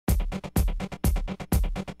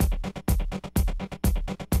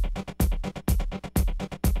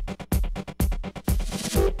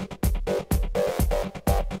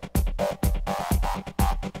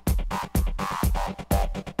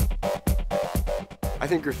I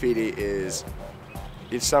think graffiti is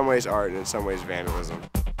in some ways art and in some ways vandalism.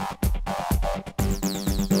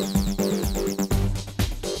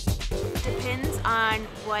 Depends on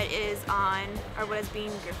what is on or what is being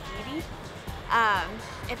graffitied.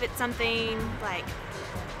 If it's something like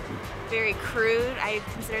very crude, I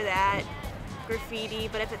consider that graffiti,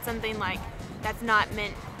 but if it's something like that's not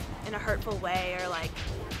meant in a hurtful way or like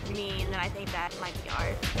mean, then I think that might be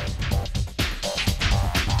art.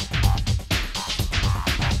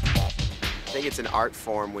 I think it's an art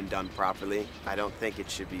form when done properly. I don't think it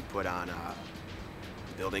should be put on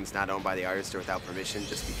buildings not owned by the artist or without permission,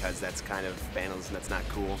 just because that's kind of vandalism. That's not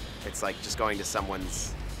cool. It's like just going to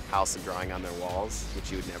someone's house and drawing on their walls,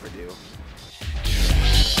 which you would never do.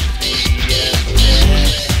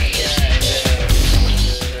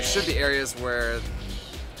 There should be areas where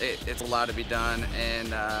it's allowed to be done,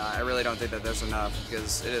 and I really don't think that there's enough,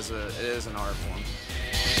 because it is an art form.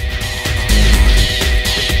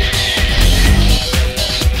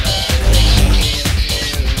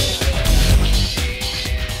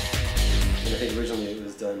 And I think originally it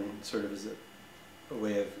was done sort of as a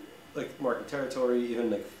way of like marking territory, even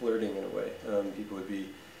like flirting in a way. People would be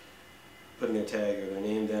putting their tag or their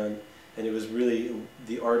name down, and it was really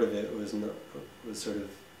the art of it was sort of,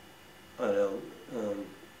 I don't know,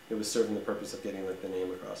 it was serving the purpose of getting like the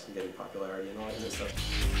name across and getting popularity and all that kind of stuff.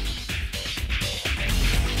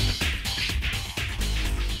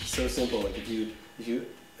 So simple. Like if you,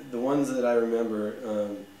 the ones that I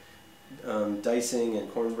remember, dicing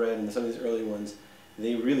and cornbread and some of these early ones,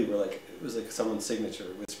 they really were like, it was like someone's signature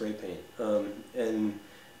with spray paint, and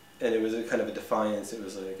it was a kind of a defiance. It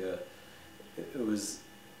was like it was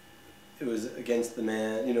against the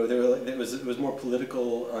man. You know, it was more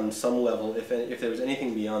political on some level. If there was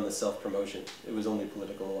anything beyond the self-promotion, it was only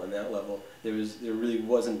political on that level. There really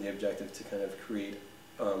wasn't the objective to kind of create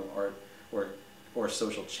art or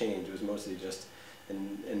social change. It was mostly just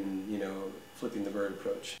an you know, flipping the bird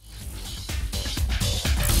approach.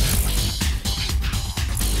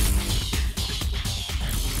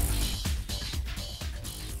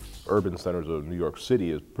 Urban centers of New York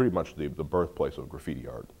City is pretty much the birthplace of graffiti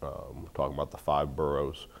art. We're talking about the 5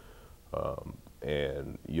 boroughs,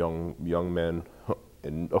 and young men,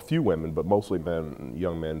 and a few women, but mostly men,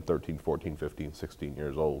 young men, 13, 14, 15, 16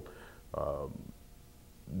 years old,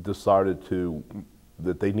 decided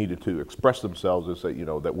that they needed to express themselves and say, you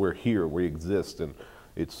know, that we're here, we exist, and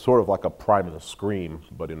it's sort of like a primal scream,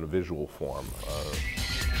 but in a visual form.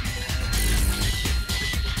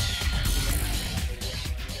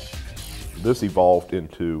 This evolved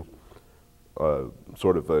into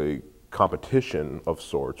sort of a competition of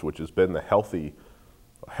sorts, which has been the healthy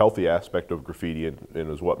aspect of graffiti, and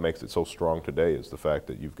is what makes it so strong today, is the fact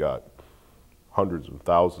that you've got hundreds and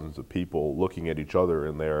thousands of people looking at each other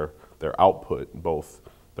and their output, both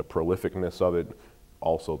the prolificness of it,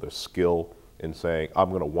 also the skill in saying, I'm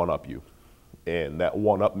going to one-up you. And that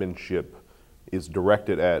one-upmanship is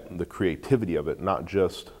directed at the creativity of it, not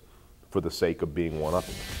just for the sake of being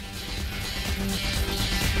one-upping.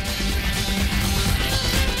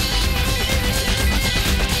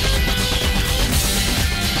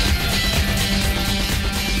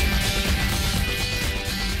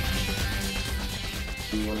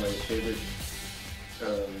 One of my favorite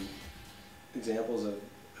examples of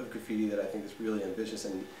graffiti that I think is really ambitious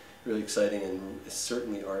and really exciting and is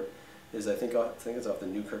certainly art is I think it's off the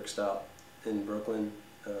Newkirk stop in Brooklyn.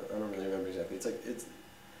 I don't really remember exactly.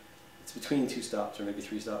 It's between 2 stops or maybe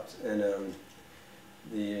 3 stops, and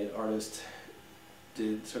the artist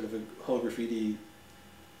did sort of a whole graffiti.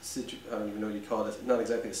 I don't even know what you call it. It's not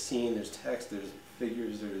exactly a scene. There's text. There's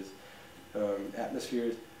figures. There's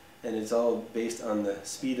atmospheres. And it's all based on the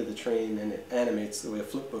speed of the train, and it animates the way a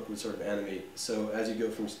flipbook would sort of animate. So as you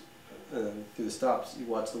go from through the stops, you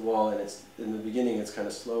watch the wall, and it's in the beginning it's kind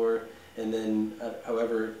of slower, and then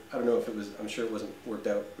however, I don't know if it was, I'm sure it wasn't worked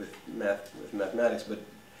out with mathematics, but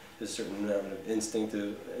there's a certain amount of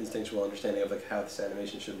instinctual understanding of like how this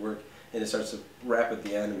animation should work, and it starts to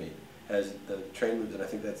rapidly animate as the train moves, and I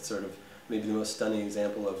think that's sort of maybe the most stunning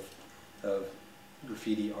example of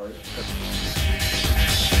graffiti art.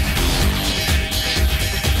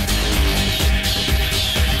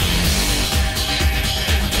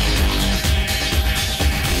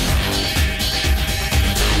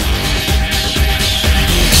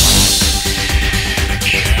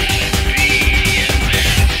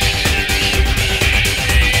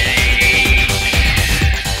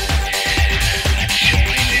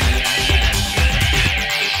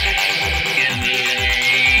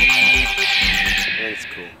 It's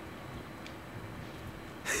cool.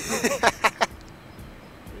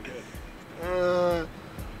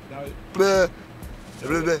 Bleh.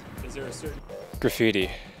 Is there a certain graffiti?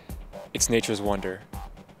 It's nature's wonder.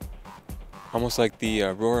 Almost like the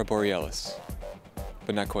Aurora Borealis,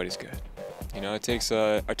 but not quite as good. You know, it takes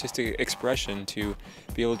artistic expression to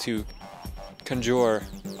be able to conjure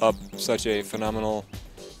up such a phenomenal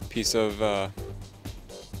piece of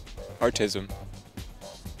artism.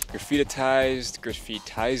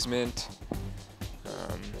 Graffitizement,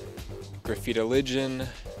 graffiti-religion,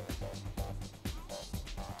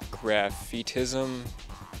 graffitism,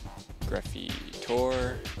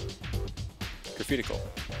 graffitor, graffitical.